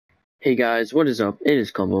Hey guys, what is up? It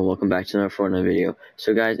is Klumble. Welcome back to another Fortnite video.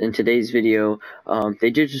 So guys, in today's video, they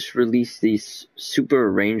did just release the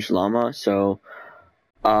super ranged llama. So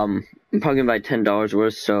I'm probably gonna buy $10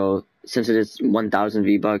 worth. So since it is 1,000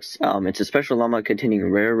 V-Bucks, it's a special llama containing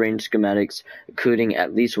rare range schematics, including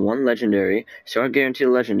at least one legendary. So our guaranteed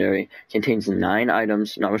legendary contains 9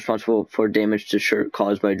 items, not responsible for damage to shirt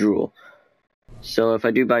caused by drool. So if I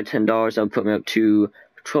do buy $10, that'll put me up to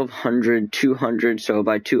 1,200, 200. So I'll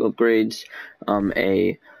buy 2 upgrades,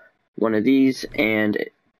 one of these, and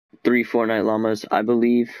 3 Fortnite llamas, I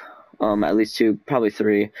believe. At least 2, probably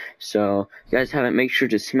 3. So if you guys haven't, make sure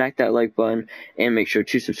to smack that like button and make sure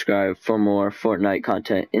to subscribe for more Fortnite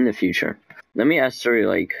content in the future. Let me ask Siri,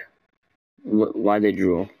 like, why they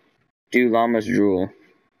drool. Do llamas drool?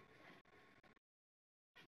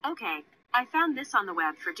 Okay, I found this on the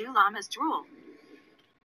web for do llamas drool.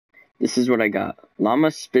 This is what I got. Llama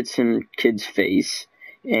spits in kid's face,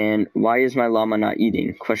 and why is my llama not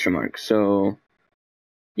eating? Question mark. So,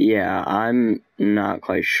 yeah, I'm not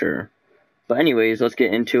quite sure. But anyways, let's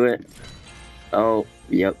get into it. Oh,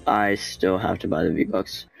 yep, I still have to buy the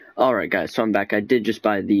V-Bucks. Alright guys, so I'm back. I did just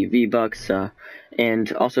buy the V-Bucks,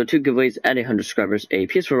 and also 2 giveaways at 100 subscribers. A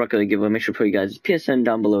PS4 Rocket League giveaway, make sure to put you guys' PSN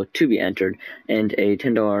down below to be entered, and a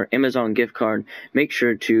 $10 Amazon gift card. Make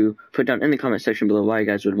sure to put down in the comment section below why you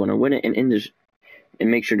guys would want to win it,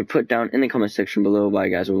 and make sure to put down in the comment section below why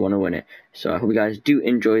you guys would want to win it. So I hope you guys do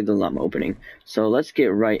enjoy the llama opening. So let's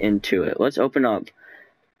get right into it. Let's open up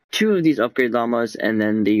 2 of these upgrade llamas and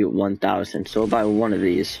then the 1,000. So I'll buy one of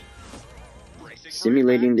these.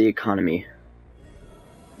 Simulating the economy.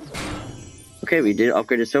 Okay, we did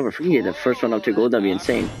upgrade to silver. If we can get the first one up to gold, that'd be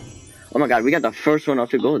insane. Oh my god, we got the first one up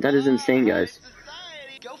to gold. That is insane, guys.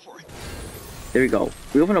 There we go.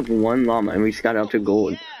 We opened up 1 llama and we just got it up to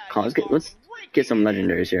gold. Let's get some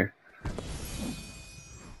legendaries here.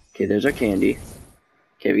 Okay, there's our candy.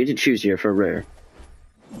 Okay, we get to choose here for rare.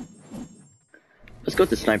 Let's go with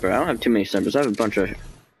the sniper. I don't have too many snipers. I have a bunch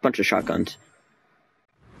of shotguns.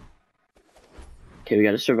 Okay, we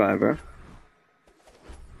got a survivor.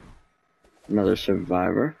 Another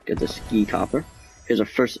survivor. Get the ski copper. Here's our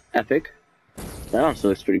first epic. That also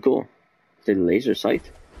looks pretty cool. The laser sight.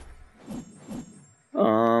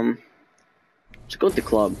 Let's go with the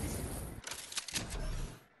club.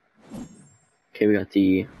 Okay, we got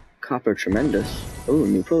the copper tremendous. Oh,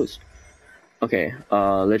 new post. Okay,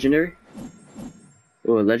 legendary.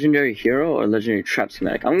 Oh, a legendary hero or legendary trap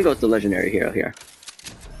schematic? I'm gonna go with the legendary hero here.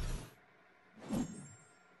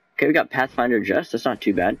 Okay, we got Pathfinder Jess. That's not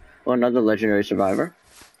too bad. Oh, another legendary survivor.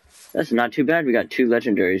 That's not too bad. We got 2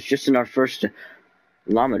 legendaries just in our first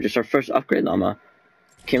llama, just our first upgrade llama.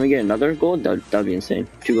 Can we get another gold? That'd be insane.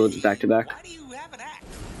 2 golds back to back.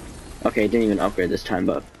 Okay, didn't even upgrade this time,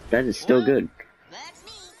 but that is still good.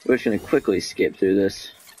 We're just gonna quickly skip through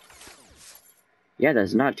this. Yeah,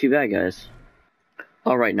 that's not too bad, guys.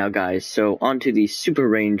 Alright now guys, so on to the super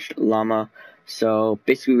ranged llama. So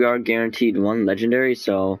basically we are guaranteed 1 legendary,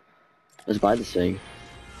 so let's buy this thing.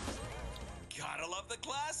 Gotta love the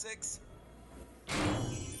classics.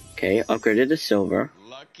 Okay, upgraded to silver.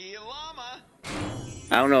 Lucky llama.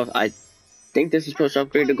 I don't know if I think this is supposed to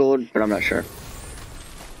upgrade to gold, but I'm not sure.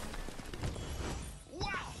 Wow,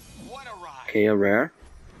 what a ride. Okay, a rare.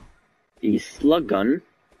 The slug gun.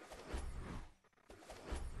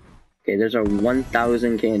 Okay, there's our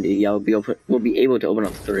 1,000 candy. Yeah, we'll be able to open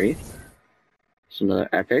up 3. It's another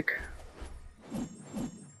epic.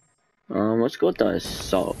 Let's go with the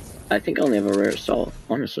assault. I think I only have a rare assault,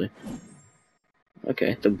 honestly.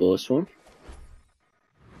 Okay, the bullet one.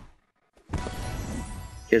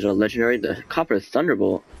 Here's our legendary, the copper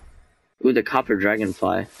thunderbolt. Ooh, the copper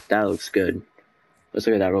dragonfly. That looks good. Let's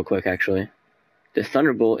look at that real quick, actually. The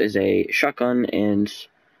thunderbolt is a shotgun, and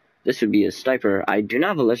this would be a sniper. I do not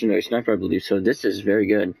have a legendary sniper, I believe, so this is very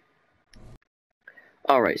good.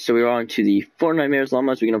 Alright, so we're on to the FORTNITEMARES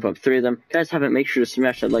llamas. We can open up 3 of them. Guys, haven't, make sure to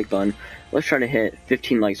smash that like button. Let's try to hit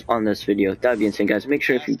 15 likes on this video. That would be insane, guys. Make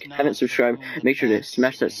sure, if you haven't subscribed, make sure to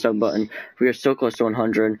smash that sub button. We are so close to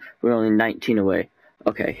 100. We're only 19 away.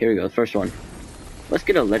 Okay, here we go. First one. Let's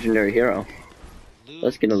get a legendary hero.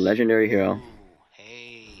 Let's get a legendary hero.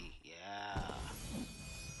 Hey, yeah.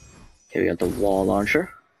 Okay, we got the wall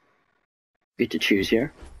launcher. Get to choose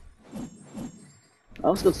here.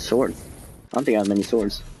 Let's go with the sword. I don't think I have many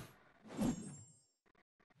swords.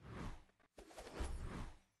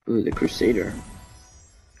 Ooh, the Crusader.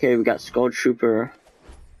 Okay, we got Skull Trooper.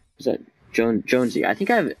 Is that Jonesy? I think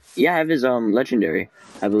I have. Yeah, I have his legendary.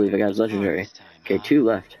 I believe I got his legendary. Okay, 2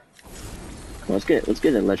 left. Come on, let's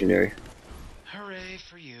get a legendary. Hooray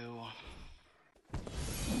for you.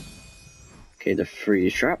 Okay, the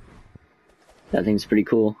freeze trap. That thing's pretty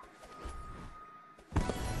cool.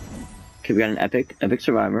 Okay, we got an epic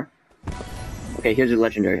survivor. Okay, here's a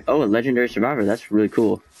legendary. Oh, a legendary survivor. That's really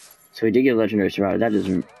cool. So we did get a legendary survivor. That's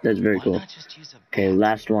very Why cool. not just use a Okay, bat?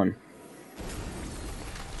 last one.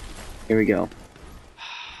 Here we go.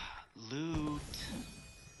 Loot.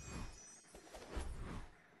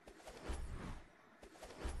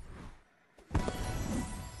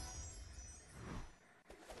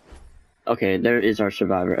 Okay, there is our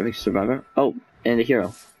survivor, epic survivor. Oh, and a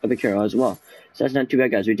hero, epic hero as well. So that's not too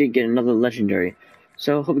bad, guys. We did get another legendary.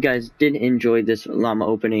 So hope you guys did enjoy this llama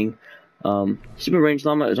opening. Super range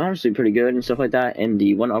llama is honestly pretty good and stuff like that. And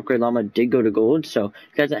the one upgrade llama did go to gold. So if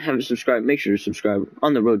you guys that haven't subscribed, make sure to subscribe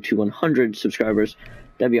on the road to 100 subscribers.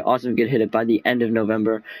 That'd be awesome to get hit it by the end of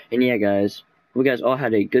November. And yeah, guys, hope you guys all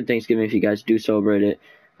had a good Thanksgiving if you gupe do celebrate it.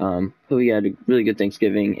 Hope you had a really good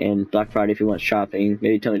Thanksgiving and Black Friday if you went shopping.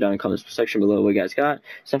 Maybe tell me down in the comments section below what you guys got,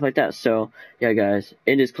 stuff like that. So, yeah, guys,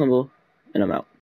 it is Klumble, and I'm out.